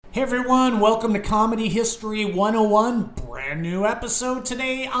Hey everyone, welcome to Comedy History 101. Brand new episode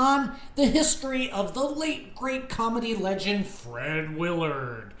today on the history of the late great comedy legend Fred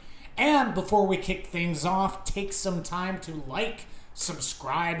Willard. And before we kick things off, take some time to like,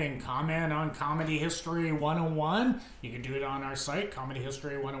 subscribe, and comment on Comedy History 101. You can do it on our site,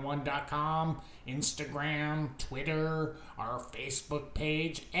 comedyhistory101.com, Instagram, Twitter, our Facebook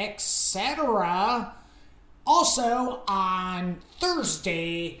page, etc. Also, on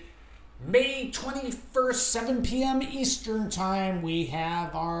Thursday, May 21st, 7 p.m. Eastern Time, we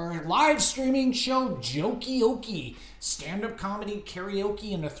have our live streaming show, Jokey-Okey, stand-up comedy,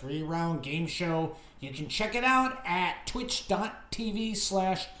 karaoke, and a 3-round game show. You can check it out at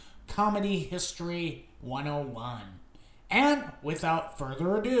twitch.tv/comedyhistory101. And without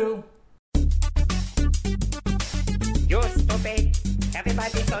further ado... You're stupid.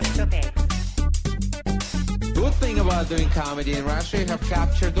 Everybody's so stupid. Good thing about doing comedy in Russia, you have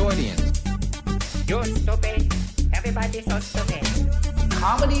captured audience. You're stupid. Everybody's so stupid.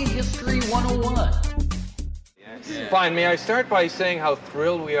 Comedy History 101. Fine. May I start by saying how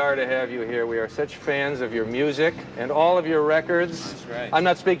thrilled we are to have you here. We are such fans of your music and all of your records. That's right. I'm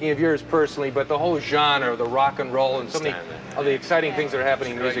not speaking of yours personally, but the whole genre of the rock and roll and so many of the exciting things that are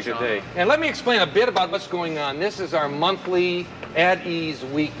happening in music today. And let me explain a bit about what's going on. This is our monthly At Ease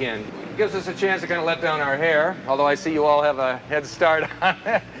weekend. It gives us a chance to kind of let down our hair, although I see you all have a head start on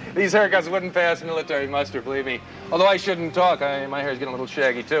it. These haircuts wouldn't pass military muster, believe me. Although I shouldn't talk. My hair's getting a little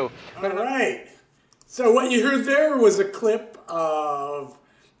shaggy, too. All right. So what you heard there was a clip of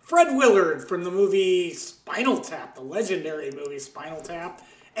Fred Willard from the movie Spinal Tap, the legendary movie Spinal Tap,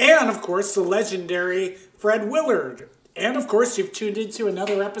 and, of course, the legendary Fred Willard. And, of course, you've tuned into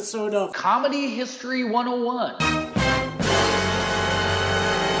another episode of Comedy History 101,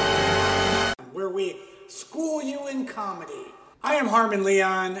 where we school you in comedy. I am Harmon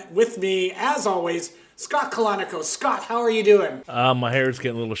Leon. With me, as always, Scott Kalanico. Scott, how are you doing? My hair's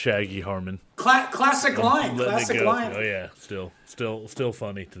getting a little shaggy, Harmon. Classic line. Classic line. Oh yeah, still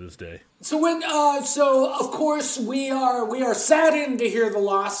funny to this day. So of course we are saddened to hear the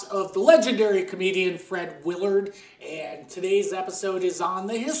loss of the legendary comedian Fred Willard, and today's episode is on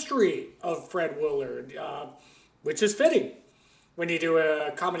the history of Fred Willard, which is fitting. When you do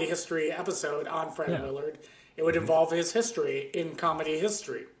a comedy history episode on Fred Willard, it would involve his history in comedy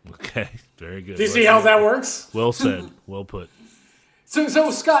history. Okay, very good. Do you see how that works? Well said. Well put. So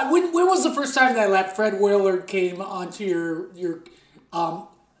Scott, when was the first time that Fred Willard came onto your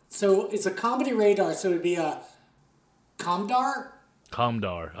so it's a comedy radar, so it'd be a Comdar?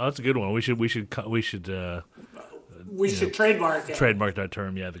 Comdar. Oh, that's a good one. We should trademark it. Trademark that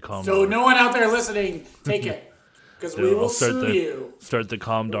term, yeah, the Comdar. So no one out there listening, take it. Because we will sue you. Start the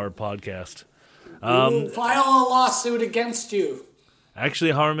Comdar podcast. We will file a lawsuit against you.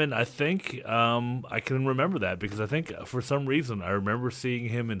 Actually, Harmon, I think I can remember that because I think for some reason I remember seeing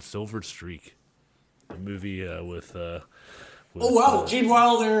him in Silver Streak, a movie with Gene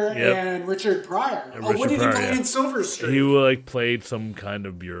Wilder and Richard Pryor. What did he play in Silver Streak? He played some kind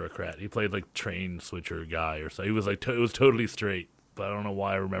of bureaucrat. He played train switcher guy or so. He was it was totally straight, but I don't know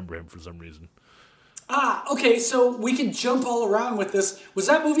why I remember him for some reason. Okay, so we can jump all around with this. Was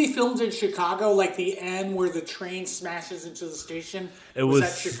that movie filmed in Chicago, like the end where the train smashes into the station? Was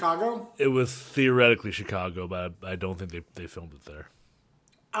that Chicago? It was theoretically Chicago, but I don't think they filmed it there.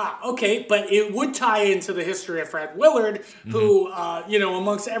 Okay, but it would tie into the history of Fred Willard, who,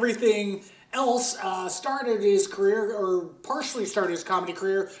 amongst everything else, started his career, or partially started his comedy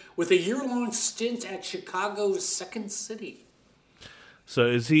career, with a year-long stint at Chicago's Second City.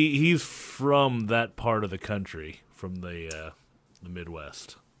 So he's from that part of the country, from the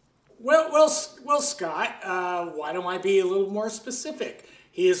Midwest? Well, Scott, why don't I be a little more specific?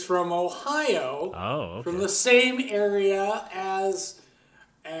 He is from Ohio. Oh, okay. From the same area as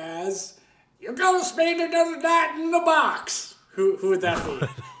you're gonna spend another night in the box. Who would that be?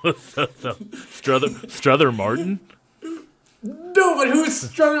 Strother Martin? No, but who's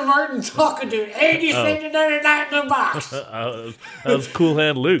Strother Martin talking to? And you spend another night in the box. That was Cool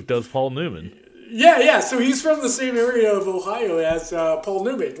Hand Luke. That was Paul Newman. Yeah. So he's from the same area of Ohio as Paul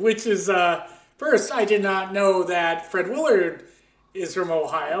Newman, which is, first, I did not know that Fred Willard is from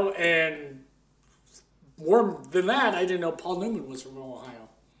Ohio, and more than that, I didn't know Paul Newman was from Ohio.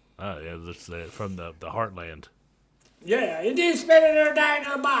 Oh, yeah, that's from the Heartland. Yeah, and you spend another night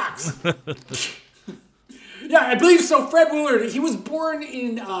in the box. Yeah, I believe so. Fred Willard, he was born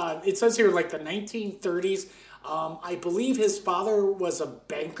in, it says here, the 1930s. I believe his father was a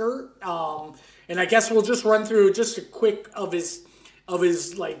banker. And I guess we'll just run through just a quick of his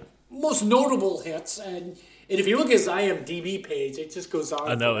most notable hits. And And if you look at his IMDb page, it just goes on.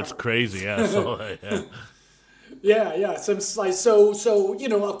 I know, it's crazy. Yeah, so, yeah. Yeah. So you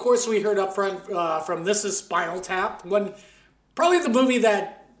know, of course, we heard up front from This Is Spinal Tap, probably the movie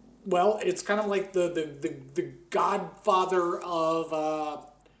that, well, it's kind of like the godfather of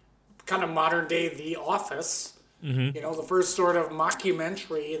kind of modern day The Office. Mm-hmm. You know, the first sort of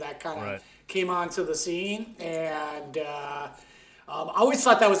mockumentary that kind of came onto the scene, and I always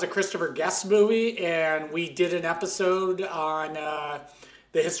thought that was a Christopher Guest movie, and we did an episode on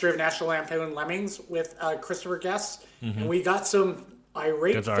the history of National Lampoon Lemmings with Christopher Guest, and we got some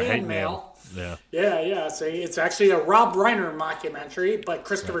irate fan mail. Yeah. So it's actually a Rob Reiner mockumentary, but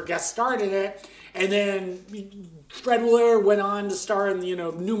Christopher Guest started it, and then Fred Willard went on to star in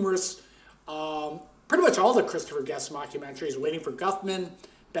numerous, pretty much all the Christopher Guest mockumentaries: Waiting for Guffman,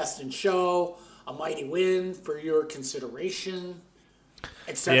 Best in Show, A Mighty Wind, For Your Consideration,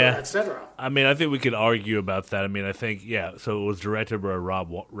 etc., etc. I mean, I think we could argue about that. I mean, I think, so it was directed by Rob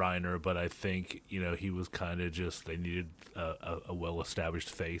Reiner, but I think, he was kind of just, they needed a well-established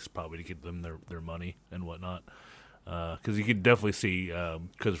face probably to get them their money and whatnot. Because you could definitely see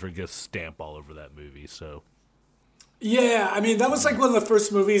Christopher Guest's stamp all over that movie, so... Yeah, I mean, that was like one of the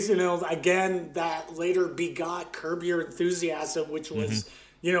first movies, again, that later begot Curb Your Enthusiasm, which was,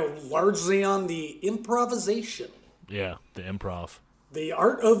 largely on the improvisation. Yeah, the improv. The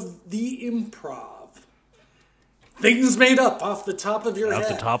art of the improv. Things made up off the top of your head. Off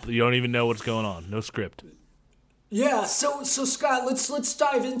the top, you don't even know what's going on. No script. Yeah, so Scott, let's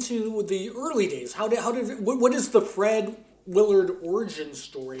dive into the early days. What is the Fred Willard origin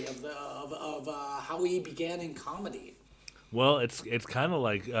story of how he began in comedy? Well, it's kind of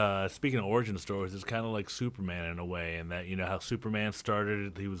like, speaking of origin stories, it's kind of like Superman in a way, in that, how Superman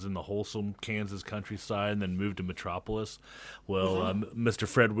started, he was in the wholesome Kansas countryside and then moved to Metropolis. Well, Mr.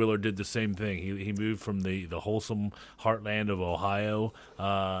 Fred Willard did the same thing. He moved from the wholesome heartland of Ohio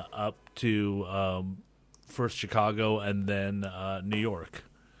up to first Chicago and then New York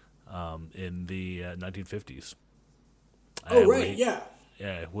in the 1950s. Oh, right, yeah.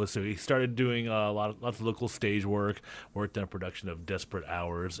 Yeah, so he started doing lots of local stage work, worked on a production of Desperate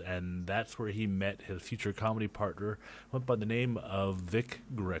Hours, and that's where he met his future comedy partner, went by the name of Vic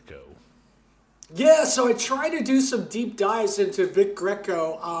Greco. Yeah, so I tried to do some deep dives into Vic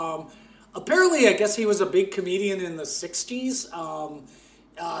Greco. Apparently, I guess he was a big comedian in the 60s.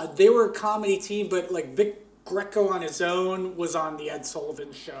 They were a comedy team, but like Vic Greco on his own was on the Ed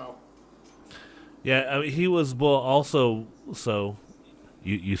Sullivan Show. Yeah, I mean, he was also so.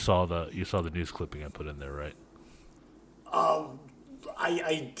 You saw the news clipping I put in there, right?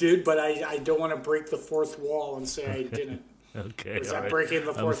 I did, but I don't want to break the fourth wall and say I didn't. Okay, is that breaking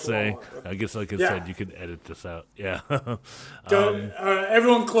the fourth wall? I guess, like I said, you can edit this out. Yeah.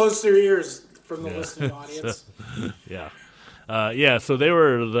 Everyone close their ears from the listening audience. So they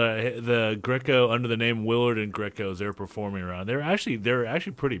were the Greco under the name Willard and Greco's. They were performing around. They were actually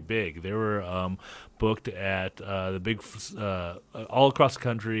pretty big. They were booked at the big all across the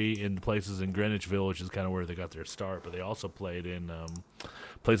country in places in Greenwich Village is kind of where they got their start. But they also played in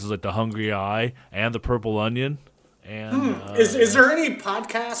places like the Hungry Eye and the Purple Onion. And is there any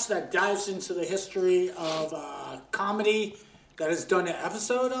podcast that dives into the history of comedy that has done an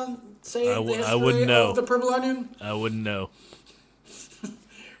episode on, say, the history of the Purple Onion? I wouldn't know.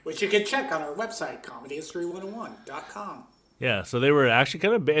 Which you can check on our website, comedyhistory101.com. Yeah, so they were actually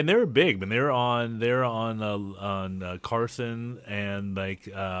kind of big, and they were big, but they were on Carson, and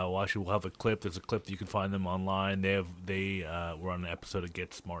actually we'll have a clip. There's a clip that you can find them online. They were on an episode of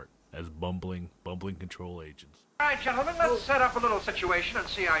Get Smart as bumbling control agents. All right, gentlemen, let's set up a little situation and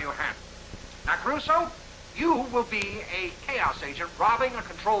see how you handle it. Now, Caruso, you will be a chaos agent robbing a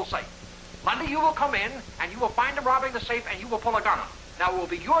control safe. Monday, you will come in, and you will find him robbing the safe, and you will pull a gun on him. Now, it will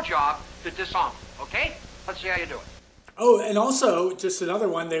be your job to disarm him, okay? Let's see how you do it. Oh, and also, just another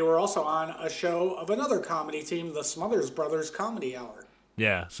one, they were also on a show of another comedy team, the Smothers Brothers Comedy Hour.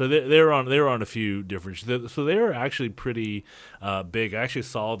 Yeah, so they were on a few different. So they were actually pretty big. I actually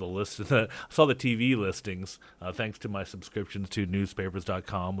saw the TV listings thanks to my subscriptions to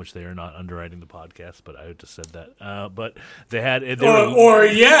newspapers.com, which they are not underwriting the podcast, but I just said that. But they had or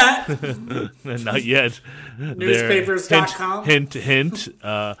yet not yet newspapers.com. Hint.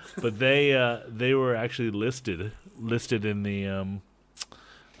 But they were actually listed in the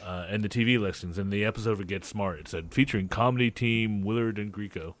TV listings. In the episode of Get Smart, it said featuring comedy team Willard and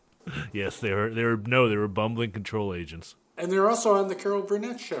Greco. Yes, they were bumbling control agents. And they're also on the Carol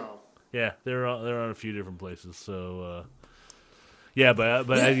Burnett Show. Yeah, they're on a few different places. So Yeah, but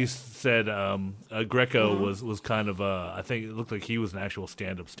as you said, Greco was kind of I think it looked like he was an actual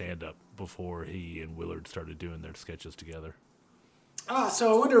stand-up before he and Willard started doing their sketches together.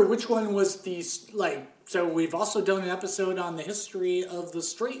 So I wonder which one was so we've also done an episode on the history of the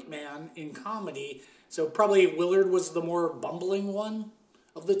straight man in comedy. So probably Willard was the more bumbling one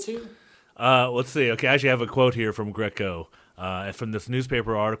of the two. Let's see. Okay, I actually have a quote here from Greco. From this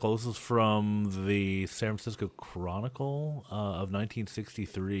newspaper article. This is from the San Francisco Chronicle of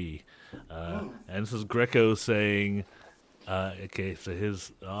 1963. And this is Greco saying, so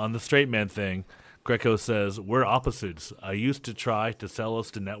on the straight man thing, Greco says, "We're opposites. I used to try to sell us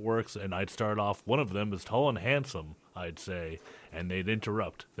to networks, and I'd start off, one of them is tall and handsome, I'd say, and they'd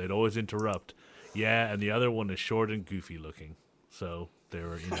interrupt. They'd always interrupt. Yeah, and the other one is short and goofy looking." So they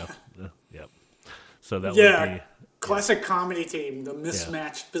were, yep. So that would be... Classic comedy team, the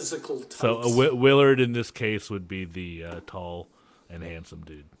mismatched physical types. So Willard in this case would be the tall and handsome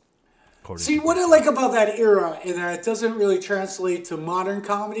dude. See, what I like about that era is that it doesn't really translate to modern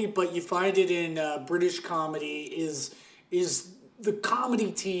comedy, but you find it in British comedy is the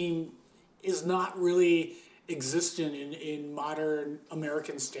comedy team is not really existent in modern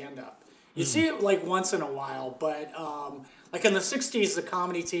American stand-up. You see it like once in a while, but like in the 60s, the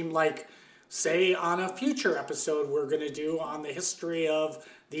comedy team, like, say on a future episode we're going to do on the history of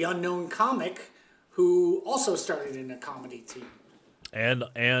the unknown comic who also started in a comedy team. And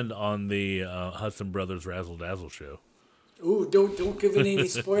on the Hudson Brothers Razzle Dazzle show. Ooh, don't give any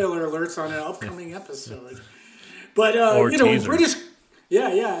spoiler alerts on an upcoming episode. But in British,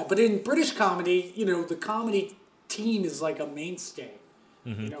 but in British comedy, the comedy team is like a mainstay.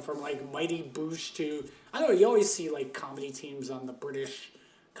 Mm-hmm. From like Mighty Boosh to I don't know. You always see like comedy teams on the British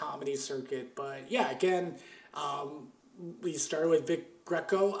comedy circuit, but again, we started with Vic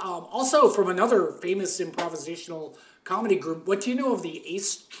Greco. Also from another famous improvisational comedy group. What do you know of the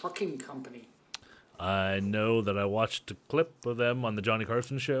Ace Trucking Company? I know that I watched a clip of them on the Johnny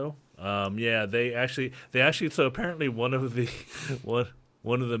Carson show. They actually. So apparently, one of the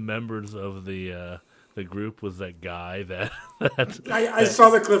members of the group was that guy that I saw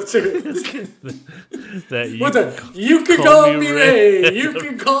the clip too. You can call me Ray. You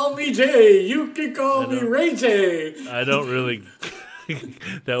can call me Jay. You can call me Ray J. I don't really.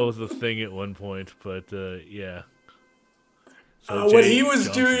 That was a thing at one point, but yeah. So what he was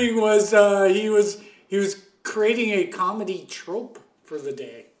doing was he was creating a comedy trope for the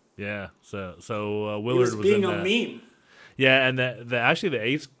day. Yeah. So Willard was being a meme. Yeah, and the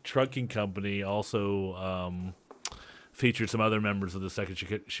Ace Trucking Company also featured some other members of the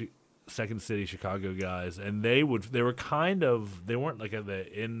Second City Chicago guys, and they weren't like at the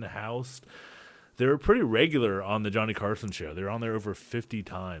in-house. They were pretty regular on the Johnny Carson show. They were on there over 50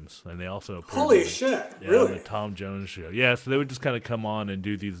 times, and they also holy shit, really? On the Tom Jones show. Yeah, so they would just kind of come on and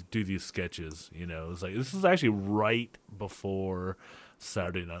do these sketches. It was like this is actually right before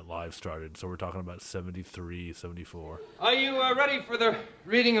Saturday Night Live started, so we're talking about 73, 74. Are you ready for the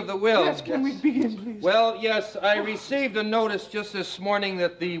reading of the will? Yes, can we begin, please? Well, yes, I received a notice just this morning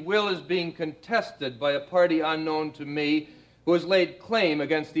that the will is being contested by a party unknown to me who has laid claim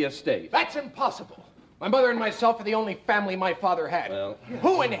against the estate. That's impossible. My mother and myself are the only family my father had. Well,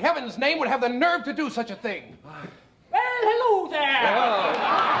 who in heaven's name would have the nerve to do such a thing? Well, hello there.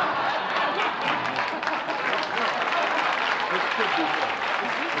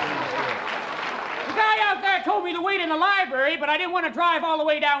 The guy out there told me to wait in the library, but I didn't want to drive all the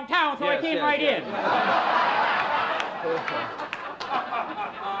way downtown, so I came right in.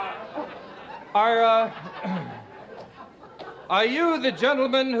 Are you the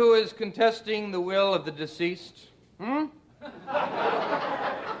gentleman who is contesting the will of the deceased?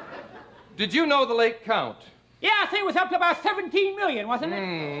 Did you know the late Count? Yeah, I think it was up to about 17 million, wasn't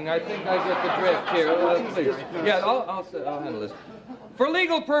it? I think I get the drift here. Please. Yeah, I'll handle this. For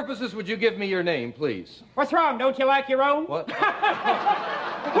legal purposes, would you give me your name, please? What's wrong? Don't you like your own? What?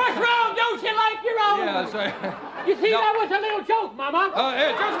 What's wrong? Don't you like your own? Yeah, sorry. You see, that was a little joke, Mama.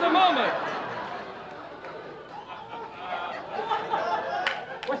 Hey, just a moment.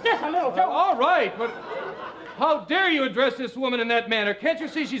 Was this a little joke? All right, but how dare you address this woman in that manner? Can't you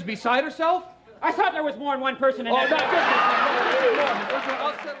see she's beside herself? I thought there was more than one person in that.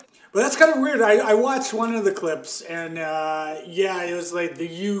 But that's kind of weird. I watched one of the clips, and it was like the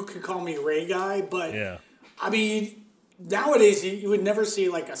 "you could call me Ray" guy. But I mean, nowadays you would never see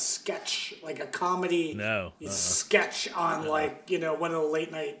like a sketch, like a comedy sketch on like one of the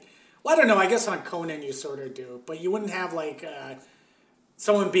late night. Well, I don't know. I guess on Conan you sort of do, but you wouldn't have like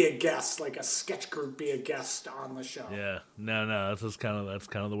someone be a guest, like a sketch group be a guest on the show. Yeah, no, that's kind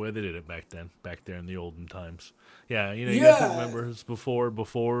of the way they did it back there in the olden times. Yeah, you have to remember it's before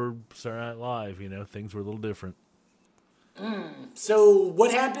Saturday Night Live. Things were a little different. So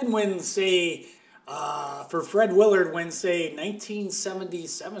what happened when, say, for Fred Willard, when, say,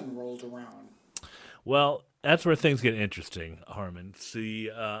 1977 rolled around? Well, that's where things get interesting, Harmon.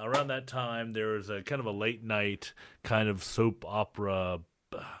 See, around that time, there was a kind of a late night kind of soap opera.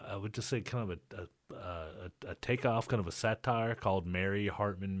 I would just say kind of a takeoff, kind of a satire called Mary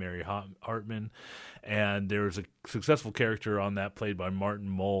Hartman. And there was a successful character on that played by Martin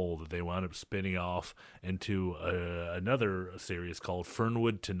Mull that they wound up spinning off into another series called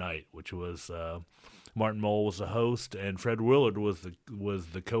Fernwood Tonight, which was Martin Mull was the host and Fred Willard was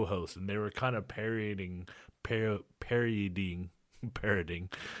the co-host, and they were kind of parodying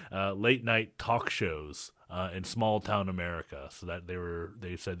late night talk shows in small town America. So that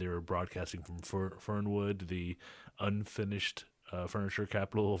they said they were broadcasting from Fernwood, the unfinished furniture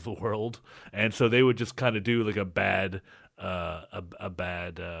capital of the world, and so they would just kind of do like a bad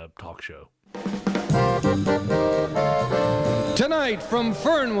talk show. Tonight from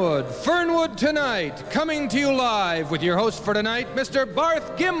Fernwood Tonight, coming to you live with your host for tonight, Mr.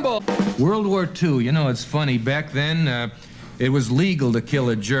 Barth Gimbel. World War II, it's funny, back then it was legal to kill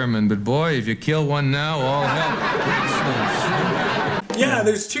a German, but boy, if you kill one now, all hell breaks loose. Yeah,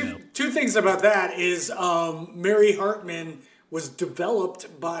 there's two things about that is Mary Hartman was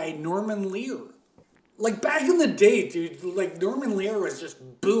developed by Norman Lear. Like back in the day, dude, like Norman Lear was just a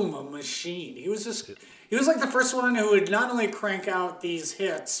machine. He was like the first one who would not only crank out these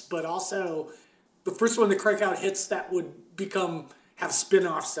hits, but also the first one to crank out hits that would have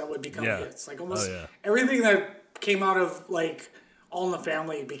spin-offs that would become hits. Like almost everything that came out of like All in the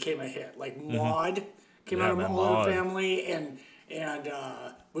Family became a hit. Like Maude came out of All in the Family, and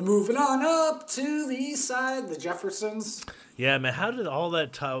we're moving on up to the east side, the Jeffersons. Yeah, man, how did all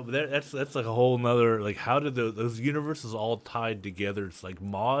that tie? That's like a whole nother, like, how did those universes all tied together? It's like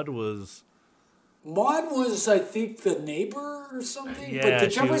Maude was, I think, the neighbor or something. Yeah, but the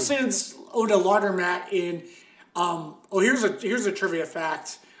Jeffersons owned a laundromat in. Here's a trivia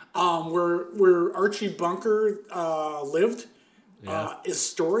fact. Where Archie Bunker lived,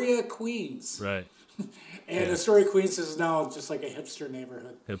 Astoria, Queens. Right. And Astoria, Queens is now just like a hipster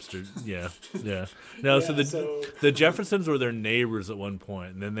neighborhood. Yeah. No, so the Jeffersons were their neighbors at one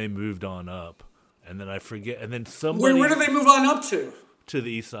point, and then they moved on up, and then I forget, and then somebody. Where did they move on up to? To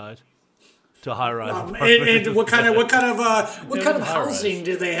the east side, to high rise. And what kind of housing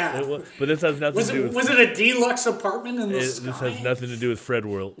did they have? But this has nothing to do with. Was it a deluxe apartment in the sky? This has nothing to do with Fred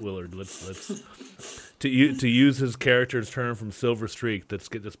Willard. Let's to use his character's term from Silver Streak. Let's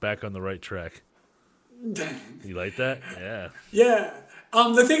get this back on the right track. You like that? Yeah. Yeah.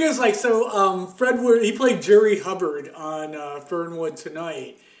 The thing is, like, so Fred Willard, he played Jerry Hubbard on Fernwood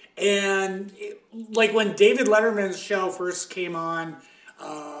Tonight, and like when David Letterman's show first came on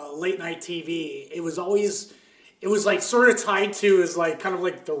late night TV, it was like sort of tied to as like kind of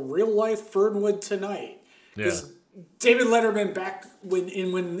like the real life Fernwood Tonight. Because David Letterman back when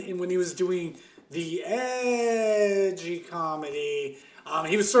he was doing the edgy comedy.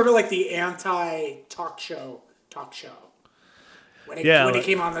 He was sort of like the anti-talk show when he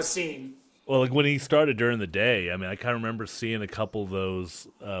came on the scene. Well, like when he started during the day, I mean, I kind of remember seeing a couple of those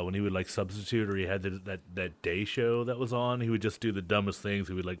when he would like substitute, or he had that day show that was on. He would just do the dumbest things.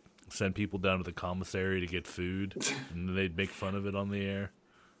 He would like send people down to the commissary to get food, and they'd make fun of it on the air.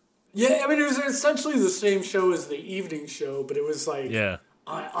 Yeah, I mean, it was essentially the same show as the evening show, but it was like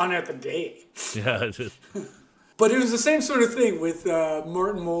on at the day. Yeah. But it was the same sort of thing with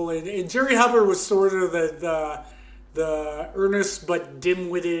Martin Mull, and Jerry Hubbard was sort of the earnest but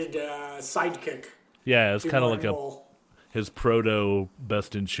dim-witted sidekick. Yeah, it was kind of like his proto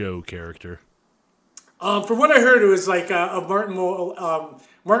Best in Show character. From what I heard, it was like of Martin Mull.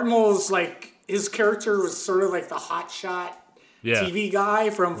 Martin Mull's like his character was sort of like the hotshot TV guy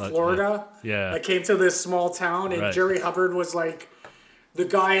from Florida. That came to this small town, and Jerry Hubbard was like the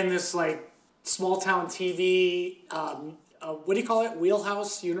guy in this like small town TV, what do you call it?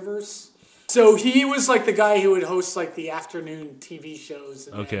 Wheelhouse universe. So he was like the guy who would host like the afternoon TV shows,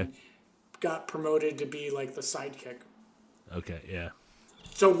 and then got promoted to be like the sidekick. Okay, yeah.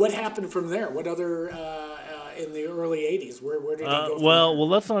 So what happened from there? What other in the early '80s? Where did he go? Well,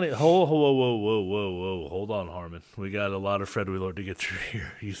 let's not. Whoa! Hold on, Harmon. We got a lot of Fred Willard to get through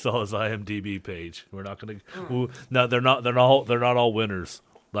here. You saw his IMDb page. We're not going to. No, they're not. They're not all winners.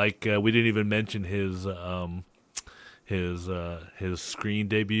 Like we didn't even mention his screen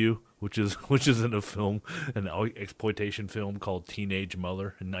debut which is in a film, an exploitation film called Teenage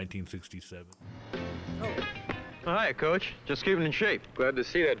Mother in 1967. Hi, Coach. Just keeping in shape. Glad to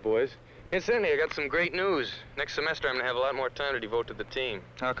see that, boys. Incidentally, I got some great news. Next semester, I'm going to have a lot more time to devote to the team.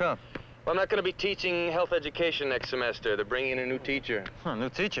 How come? Well, I'm not going to be teaching health education next semester. They're bringing in a new teacher. Huh, new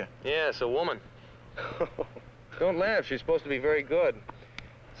teacher? Yes, a woman. Don't laugh. She's supposed to be very good.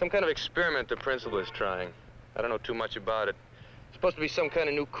 Some kind of experiment the principal is trying. I don't know too much about it. It's supposed to be some kind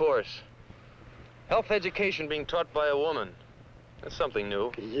of new course. Health education being taught by a woman. That's something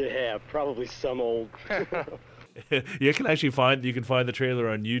new. Yeah, probably some old... You can find the trailer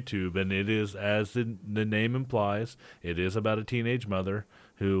on YouTube, and it is, as the name implies, it is about a teenage mother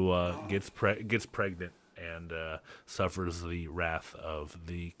who gets pregnant and suffers the wrath of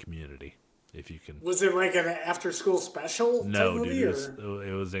the community. If you can, was it like an after-school special? No, movie, dude,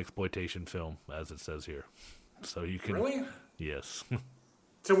 it was an exploitation film, as it says here. So you can really, yes.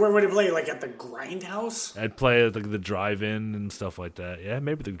 So where would it play? Like at the Grindhouse? I'd play at the drive-in and stuff like that. Yeah,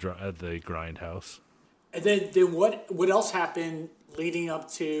 maybe at the Grindhouse. And then what else happened leading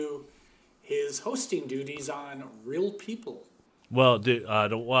up to his hosting duties on Real People? Well, dude, I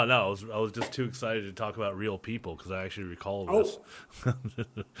was just too excited to talk about Real People because I actually recall this.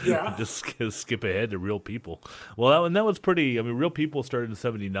 Yeah. Just skip ahead to Real People. Well, that was pretty. I mean, Real People started in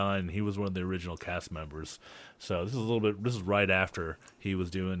 '79. And he was one of the original cast members. So this is right after he was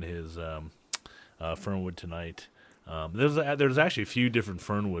doing his Fernwood Tonight. There's actually a few different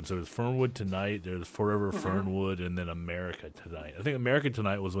Fernwoods. There's Fernwood Tonight, there's Forever Fernwood, and then America Tonight. I think America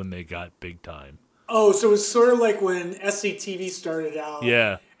Tonight was when they got big time. Oh, so it's sort of like when SCTV started out.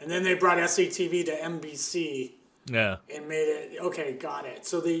 Yeah. And then they brought SCTV to NBC. Yeah. And made it, okay, got it.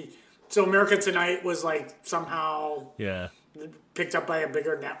 So America Tonight was like somehow picked up by a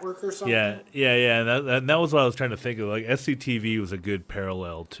bigger network or something? Yeah. And that was what I was trying to think of. Like, SCTV was a good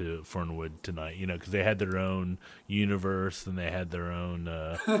parallel to Fernwood Tonight, because they had their own universe and they had their own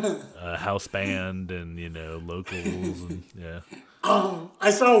house band and, locals. And, yeah.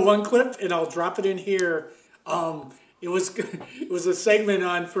 I saw one clip, and I'll drop it in here. It was a segment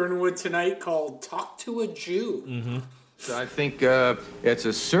on Fernwood Tonight called Talk to a Jew. Mm-hmm. So I think it's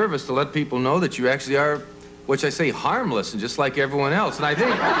a service to let people know that you actually are, which I say, harmless and just like everyone else. And I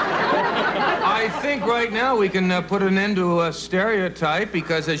think right now we can put an end to a stereotype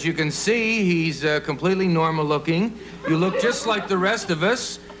because, as you can see, he's completely normal looking. You look just like the rest of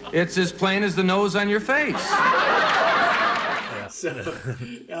us. It's as plain as the nose on your face.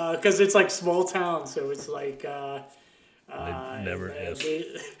 Because it's like small town, so it's like... never is.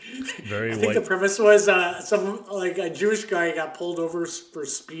 Very I think the premise was a Jewish guy got pulled over for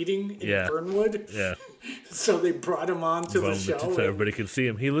speeding in Fernwood. Yeah. So they brought him on to the show. So everybody could see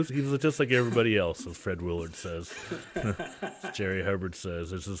him. He's just like everybody else, as Fred Willard says. As Jerry Hubbard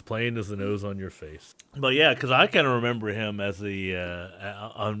says, it's as plain as the nose on your face. But yeah, because I kind of remember him as the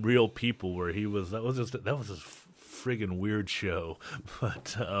on Real People, where he was. That was his friggin' weird show,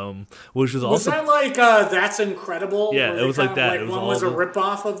 but which was also that like That's Incredible? Yeah, it was like that. Like one was a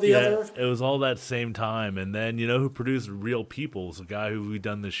ripoff of the other. It was all that same time, and then who produced Real People? The guy who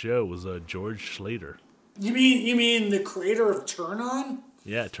done the show was George Schlatter. You mean the creator of Turn On?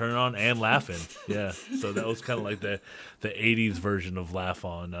 Yeah, Turn On and Laugh-In. Yeah, so that was kind of like the 80s version of Laugh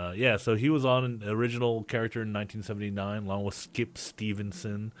On. So he was on an original character in 1979, along with Skip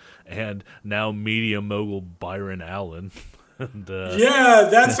Stevenson and now media mogul Byron Allen. And,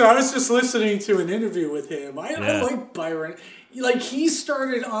 that's I was just listening to an interview with him. I like Byron. Like, he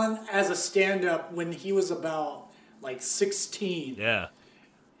started on as a stand-up when he was about 16. Yeah.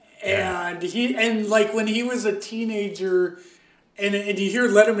 And when he was a teenager. And you hear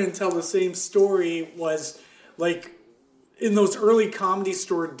Letterman tell the same story, was like in those early Comedy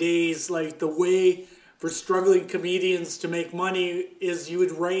Store days, like the way for struggling comedians to make money is you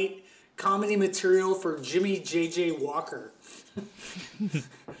would write comedy material for Jimmy J.J. Walker.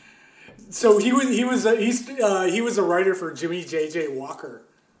 So he was a writer for Jimmy J.J. Walker.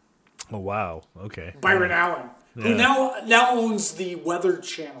 Oh wow! Okay. Byron Allen, who now owns the Weather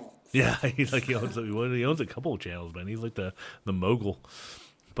Channel. Yeah, he owns a couple of channels, man. He's like the mogul.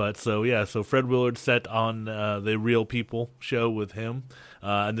 But so Fred Willard set on the Real People show with him,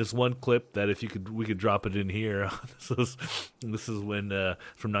 and this one clip that we could drop it in here. This is when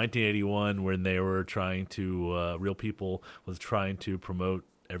from 1981 when they were trying to Real People was trying to promote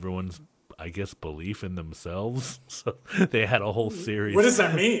everyone's, I guess, belief in themselves. So they had a whole series. What does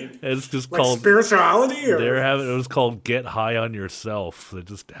that mean? It's just like called spirituality, or it was called Get High on Yourself. So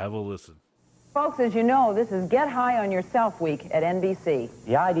just have a listen. Folks, as you know, this is Get High on Yourself Week at NBC.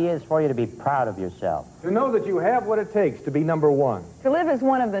 The idea is for you to be proud of yourself. To know that you have what it takes to be number one. To live as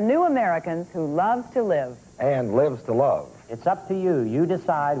one of the new Americans who loves to live. And lives to love. It's up to you. You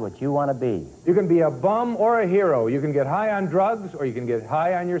decide what you want to be. You can be a bum or a hero. You can get high on drugs or you can get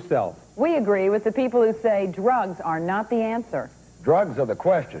high on yourself. We agree with the people who say drugs are not the answer. Drugs are the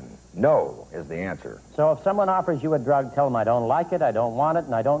question. No is the answer. So if someone offers you a drug, tell them I don't like it, I don't want it,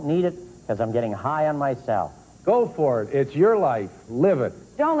 and I don't need it because I'm getting high on myself. Go for it. It's your life. Live it.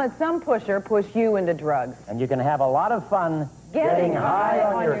 Don't let some pusher push you into drugs. And you can have a lot of fun getting high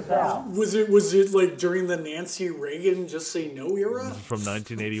on yourself. Was it like during the Nancy Reagan Just Say No era? From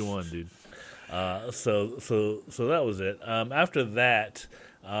 1981, dude. So that was it. After that,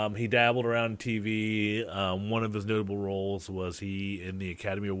 he dabbled around TV. One of his notable roles was he in the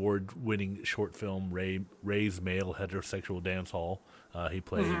Academy Award-winning short film Ray's Male Heterosexual Dance Hall. He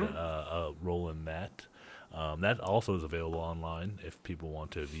played a role in that. That also is available online if people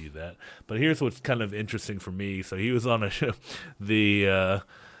want to view that. But here's what's kind of interesting for me. So he was on a show,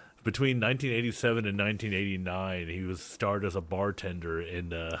 between 1987 and 1989, he was starred as a bartender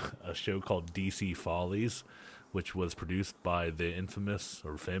in a show called DC Follies, which was produced by the infamous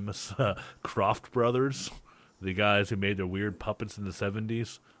or famous Croft brothers, the guys who made their weird puppets in the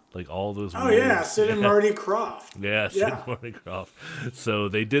 70s. Like all those. Oh yeah, Sid and Marty Croft. Yeah, Sid and Marty Croft. So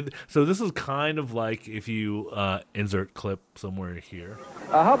they did. So this is kind of like if you insert clip somewhere here.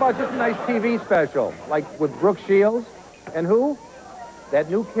 How about just a nice TV special, like with Brooke Shields and who? That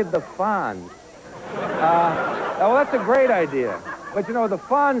new kid, the Fonz. Oh, that's a great idea. But you know, the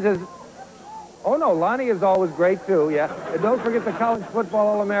Fonz is. Oh no, Lonnie is always great too. Yeah, and don't forget the college football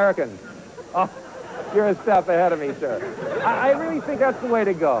All-Americans. Oh. You're a step ahead of me, sir. I really think that's the way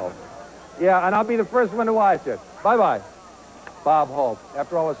to go. Yeah, and I'll be the first one to watch it. Bye-bye. Bob Hope.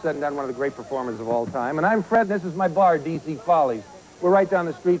 After all is said and done, one of the great performers of all time. And I'm Fred, and this is my bar, DC Follies. We're right down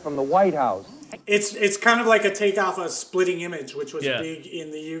the street from the White House. It's kind of like a takeoff of Splitting Image, which was big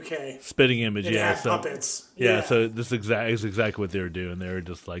in the UK. Spitting Image, it had puppets. Yeah, so this is exactly what they were doing. They were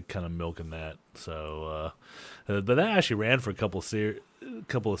just like kind of milking that. So, but that actually ran for a couple of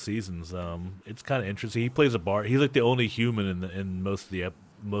seasons. It's kind of interesting. He plays a bar. He's like the only human in most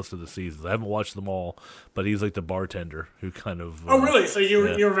of the seasons. I haven't watched them all, but he's like the bartender who kind of. Oh, really? So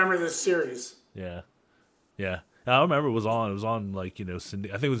you remember this series? Yeah. I remember it was on like, you know, I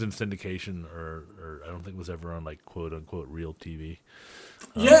think it was in syndication or I don't think it was ever on like quote unquote real TV.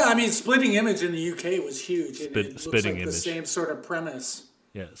 Yeah, I mean, Splitting Image in the UK was huge. It looks like Spitting Image. The same sort of premise.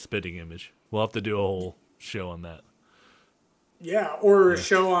 Yeah, Spitting Image. We'll have to do a whole show on that. Yeah, or a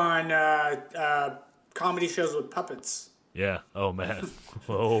show on comedy shows with puppets. Yeah. Oh man.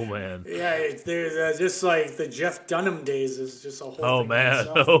 Oh man. Yeah, there's just like the Jeff Dunham days is just a whole. Oh thing man.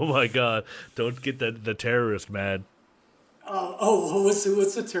 Oh my God. Don't get the terrorist mad. What's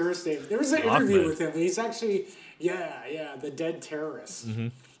the terrorist name? There was an interview with him. He's actually the dead terrorist. Mm-hmm.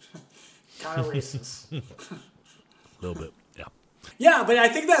 Kind of racist. A little bit. Yeah. Yeah, but I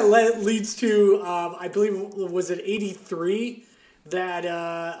think that leads to I believe was it 83 that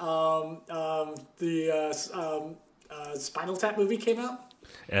the Spinal Tap movie came out?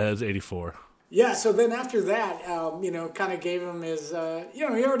 Yeah, it was 84. Yeah, so then after that, kind of gave him his, he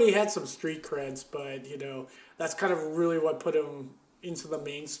already had some street creds, but, that's kind of really what put him into the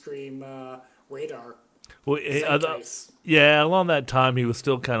mainstream radar. Well, along that time, he was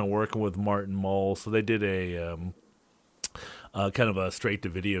still kind of working with Martin Mull, so they did a kind of a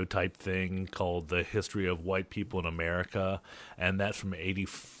straight-to-video type thing called The History of White People in America, and that's from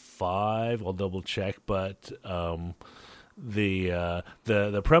 85. I'll double-check, but the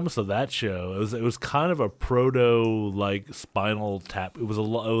premise of that show it was kind of a proto like Spinal Tap. It was a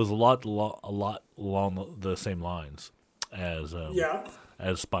lot along the same lines as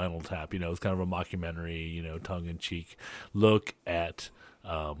Spinal Tap. It was kind of a mockumentary, tongue in cheek look at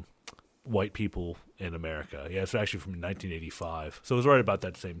white people in America. Yeah, it's actually from 1985, so it was right about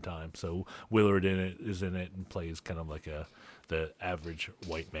that same time. So Willard is in it and plays kind of like the average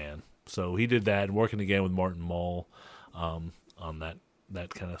white man. So he did that, and working again with Martin Mull on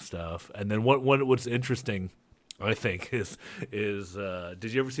that kind of stuff. And then what's interesting, I think, is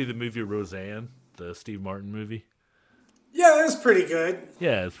did you ever see the movie Roseanne, the Steve Martin movie? Yeah, it was pretty good.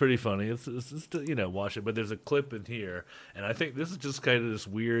 Yeah, it's pretty funny. It's watch it. But there's a clip in here, and I think this is just kind of this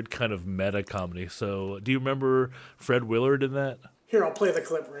weird kind of meta comedy. So, do you remember Fred Willard in that? Here, I'll play the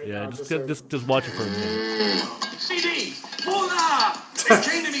clip right now. Yeah, just watch it for a minute. CD, voila! It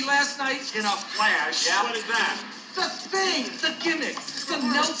came to me last night in a flash. Yeah, what is that? The thing, the gimmick, the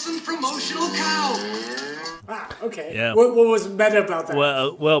Nelson promotional cow. Ah, okay. Yeah. What was meta about that?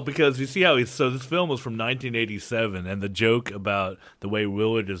 Well, because you see how this film was from 1987, and the joke about the way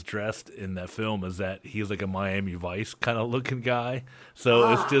Willard is dressed in that film is that he's like a Miami Vice kind of looking guy.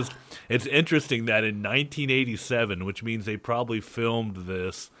 So it's interesting that in 1987, which means they probably filmed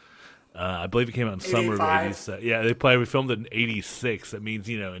this. I believe it came out in summer of 87. Yeah, they probably filmed it in 86. That means,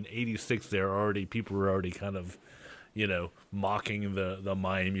 in 86 people were already kind of, mocking the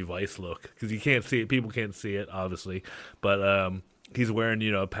Miami Vice look, because you can't see it. People can't see it, obviously, but he's wearing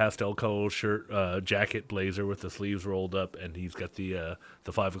a pastel color shirt, jacket, blazer with the sleeves rolled up, and he's got the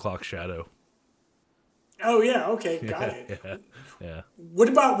 5 o'clock shadow. Oh yeah, okay, got it. Yeah. What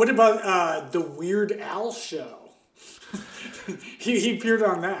about the Weird Al show? he appeared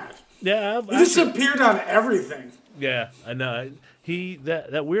on that. Yeah, he just appeared on everything. Yeah, I know.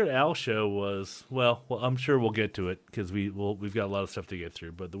 That Weird Al show was well. I'm sure we'll get to it because we've got a lot of stuff to get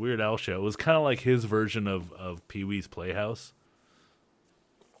through. But the Weird Al show was kind of like his version of Pee-wee's Playhouse.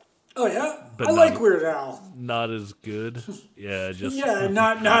 Oh yeah, but I like Weird Al. Not as good. Yeah, just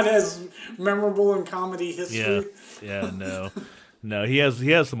not as memorable in comedy history. Yeah, no. He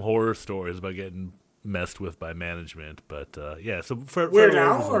has some horror stories about getting messed with by management, but So Weird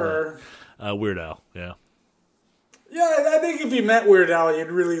Al or Weird Al, yeah. Yeah, I think if you met Weird Al, you'd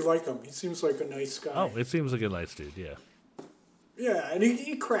really like him. He seems like a nice guy. Oh, it seems like a nice dude, yeah. Yeah, and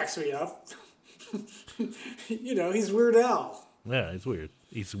he cracks me up. He's Weird Al. Yeah, he's weird.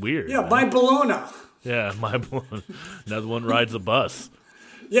 He's weird. Yeah, my Bologna. Yeah, my Bologna. Another one rides a bus.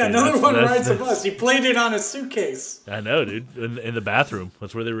 Yeah, another one rides a bus. He played it on a suitcase. I know, dude. In the bathroom.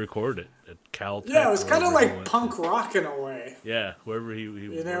 That's where they recorded it. At Caltech. Yeah, it was kind of like punk rock in a way. Yeah, wherever he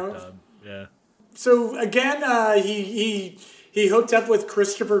worked on. Yeah. So again, he hooked up with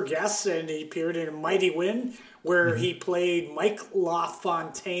Christopher Guest, and he appeared in Mighty Wind, where he played Mike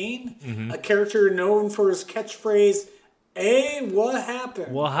LaFontaine, a character known for his catchphrase, "Hey, what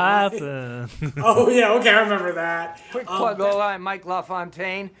happened?" What happened? Oh yeah, okay, I remember that. Quick plug, I'm Mike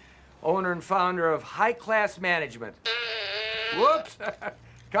LaFontaine, owner and founder of High Class Management. Whoops,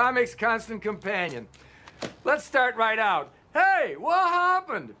 Comics Constant Companion. Let's start right out. Hey, what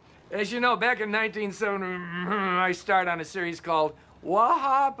happened? As you know, back in 1970, I started on a series called What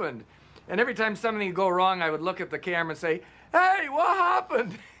Happened? And every time something would go wrong, I would look at the camera and say, hey, what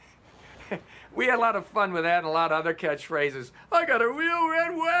happened? We had a lot of fun with that and a lot of other catchphrases. I got a real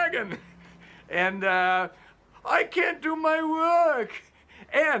red wagon. And I can't do my work.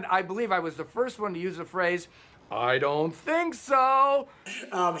 And I believe I was the first one to use the phrase, I don't think so.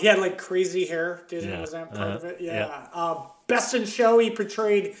 He had like crazy hair, didn't he? Was that part of it? Yeah. Best in Show, he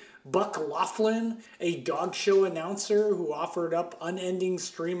portrayed Buck Laughlin, a dog show announcer who offered up unending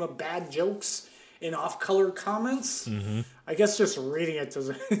stream of bad jokes and off-color comments. I guess just reading it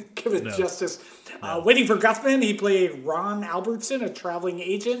doesn't give it justice. Waiting for Guffman, he played Ron Albertson, a traveling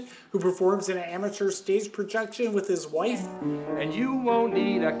agent who performs in an amateur stage production with his wife. And you won't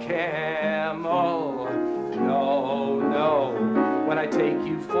need a camel, no, when I take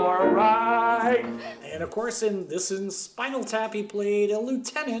you for a ride. And of course, in Spinal Tap, he played a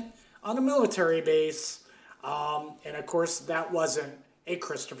lieutenant on a military base. And of course, that wasn't a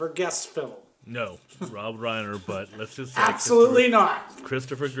Christopher Guest film. No, Rob Reiner, but let's just say absolutely not.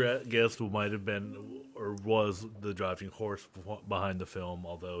 Christopher Guest might have been or was the driving horse behind the film,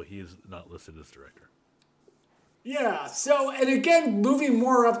 although he is not listed as director. Yeah, so, and again, moving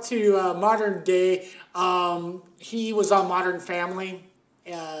more up to modern day, he was on Modern Family.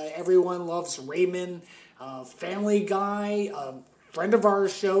 Everyone Loves Raymond, Family Guy, friend of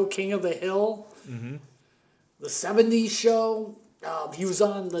ours show, King of the Hill, the 70s show. He was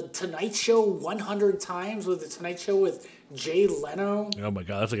on The Tonight Show 100 times with The Tonight Show with Jay Leno. Oh my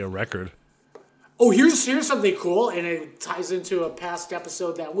God, that's like a record. Oh, here's something cool, and it ties into a past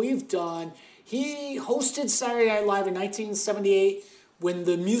episode that we've done. He hosted Saturday Night Live in 1978 when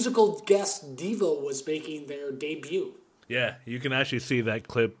the musical guest Devo was making their debut. Yeah, you can actually see that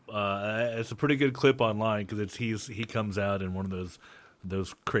clip. It's a pretty good clip online because he comes out in one of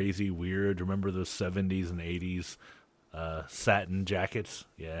those crazy weird. Remember those 70s and 80s satin jackets?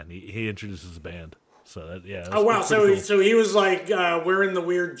 Yeah, and he introduces the band. So that, yeah. Oh wow! So he was like wearing the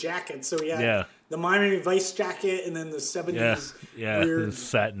weird jacket. So he had the Miami Vice jacket, and then the 70s weird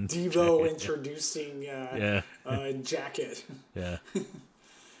satin Devo introducing jacket. Yeah.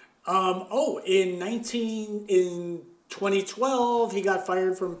 In 2012, he got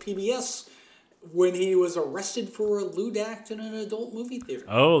fired from PBS when he was arrested for a lewd act in an adult movie theater.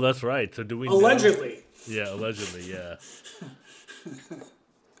 Oh, that's right. So do we allegedly? Yeah, allegedly. Yeah.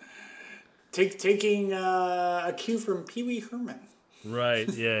 Taking a cue from Pee Wee Herman. Right.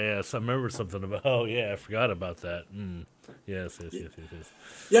 Yeah. So I remember something about. Oh yeah, I forgot about that. Yes.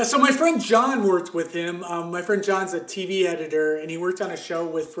 Yeah. So my friend John worked with him. My friend John's a TV editor, and he worked on a show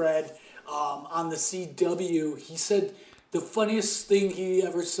with Fred on the CW. He said the funniest thing he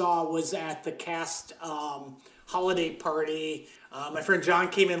ever saw was at the cast holiday party. My friend John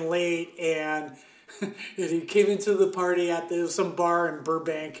came in late, and he came into the party at some bar in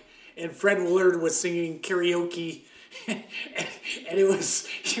Burbank, and Fred Willard was singing karaoke. And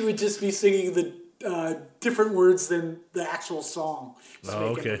he would just be singing the different words than the actual song, just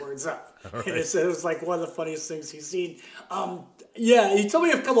making the words up. Right. And it was like one of the funniest things he's seen. He told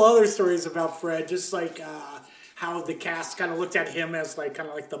me a couple other stories about Fred, just like how the cast kind of looked at him as like kind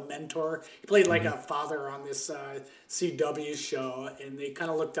of like the mentor. He played like a father on this CW show, and they kind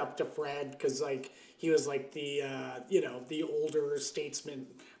of looked up to Fred because like he was like the the older statesman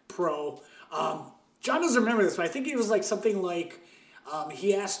pro. John doesn't remember this, but I think it was like something like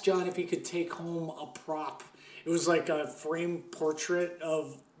he asked John if he could take home a prop. It was like a framed portrait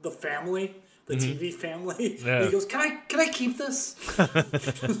of the family, the TV family. Yeah. And he goes, "Can I keep this?"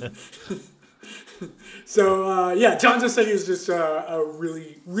 So John just said he was just a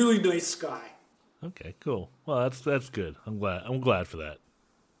really, really nice guy. Okay, cool. Well, that's good. I'm glad for that.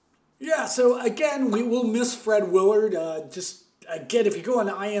 Yeah. So again, we will miss Fred Willard. Again, if you go on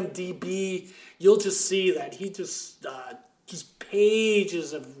IMDb, you'll just see that he just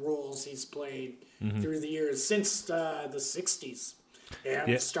pages of roles he's played through the years since the 60s.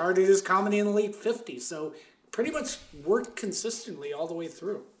 And started his comedy in the late 50s. So pretty much worked consistently all the way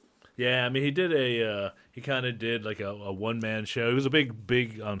through. Yeah, I mean, he kind of did like a one-man show. He was a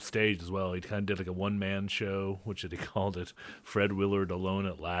big on stage as well. He kind of did like a one-man show, which he called it Fred Willard Alone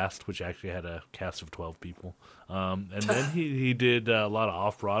at Last, which actually had a cast of 12 people. And then he did a lot of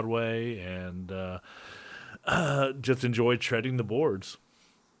off-Broadway and just enjoyed treading the boards.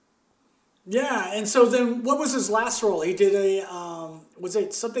 Yeah, and so then what was his last role? He did was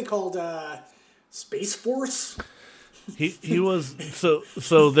it something called Space Force? He was so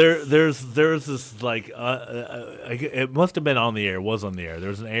there's this like it must have been on the air. It was on the air. There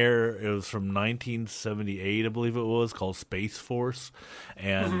was an air. It was from 1978, I believe it was, called Space Force,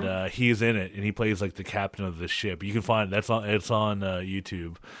 and he's in it, and he plays like the captain of the ship. You can find it's on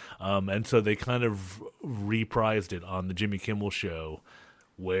YouTube, and so they kind of reprised it on the Jimmy Kimmel Show,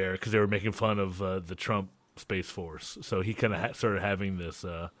 because they were making fun of the Trump Space Force. So he kind of started having this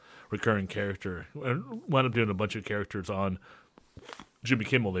recurring character, and wound up doing a bunch of characters on Jimmy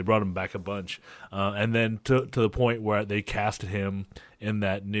Kimmel. They brought him back a bunch, and then to the point where they casted him in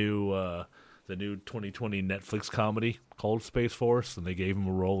that the new 2020 Netflix comedy called Space Force, and they gave him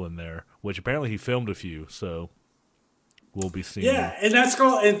a role in there, which apparently he filmed a few. So we'll be seeing. Yeah, and that's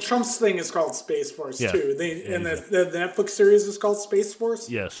called. And Trump's thing is called Space Force too. And the Netflix series is called Space Force.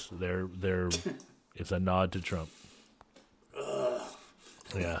 Yes, they're it's a nod to Trump.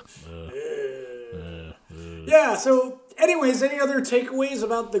 Yeah. Yeah. So, anyways, any other takeaways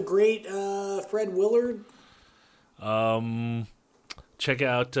about the great Fred Willard? Check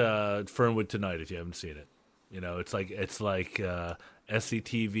out Fernwood Tonight if you haven't seen it. You know, it's like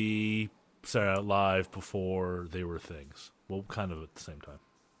SCTV started out live before they were things. Well, kind of at the same time.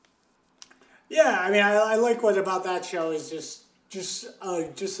 Yeah, I mean, I like what about that show is just a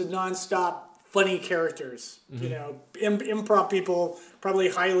nonstop funny characters, you know, improv people, probably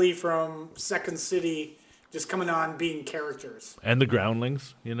highly from Second City, just coming on being characters. And the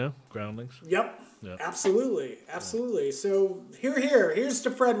Groundlings, Groundlings. Yep. Absolutely. So here's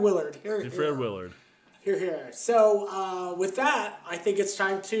to Fred Willard. Fred Willard. Here. So with that, I think it's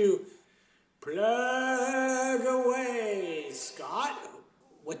time to plug away. Scott,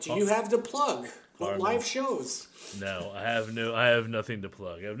 what do you have to plug? What live shows? No, I have nothing to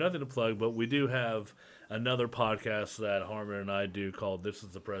plug. I have nothing to plug, but we do have another podcast that Harmon and I do called This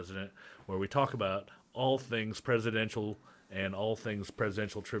is the President, where we talk about all things presidential and all things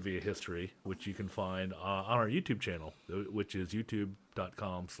presidential trivia history, which you can find on our YouTube channel, which is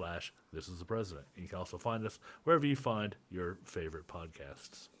youtube.com/thisisthepresident. You can also find us wherever you find your favorite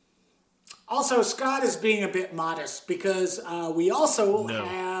podcasts. Also, Scott is being a bit modest because we also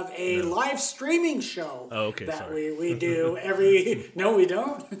have a live streaming show that we do every... No, we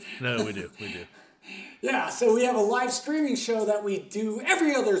don't? No, we do. Yeah, so we have a live streaming show that we do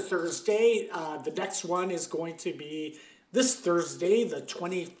every other Thursday. The next one is going to be this Thursday, the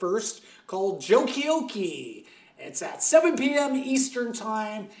 21st, called Jokey-Okie. It's at 7 p.m. Eastern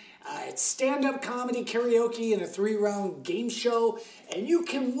Time. It's stand-up comedy, karaoke, and a 3-round game show. And you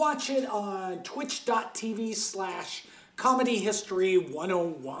can watch it on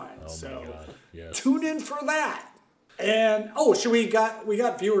twitch.tv/comedyhistory101. Tune And we got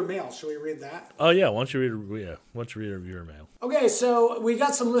viewer mail. Should we read that? Oh yeah, why don't you read our viewer mail? Okay, so we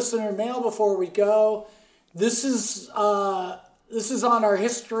got some listener mail before we go. This is on our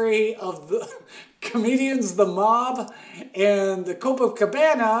history of the comedians, the mob, and the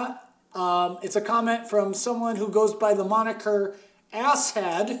Copacabana. It's a comment from someone who goes by the moniker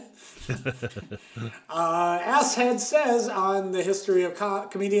Asshead. Asshead says on the history of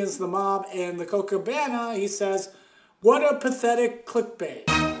comedians, the mob, and the Copacabana, he says, "What a pathetic clickbait."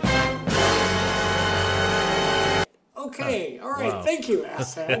 Okay, all right, wow. Thank you,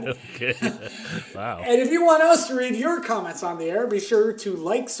 Asshead. Okay. Wow. And if you want us to read your comments on the air, be sure to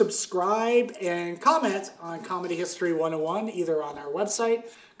like, subscribe, and comment on Comedy History 101, either on our website,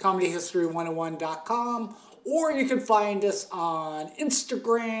 comedyhistory101.com, or you can find us on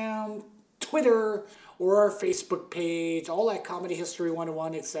Instagram, Twitter, or our Facebook page, all at Comedy History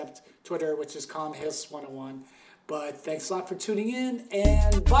 101, except Twitter, which is ComHis101. But thanks a lot for tuning in,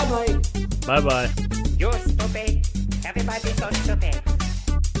 and bye-bye. Bye-bye. You're stupid. Everybody's so stupid.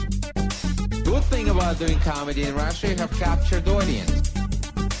 Good thing about doing comedy in Russia, you have captured audience.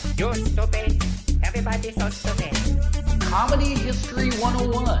 You're stupid. Everybody's so stupid. Comedy History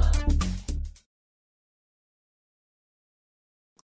 101.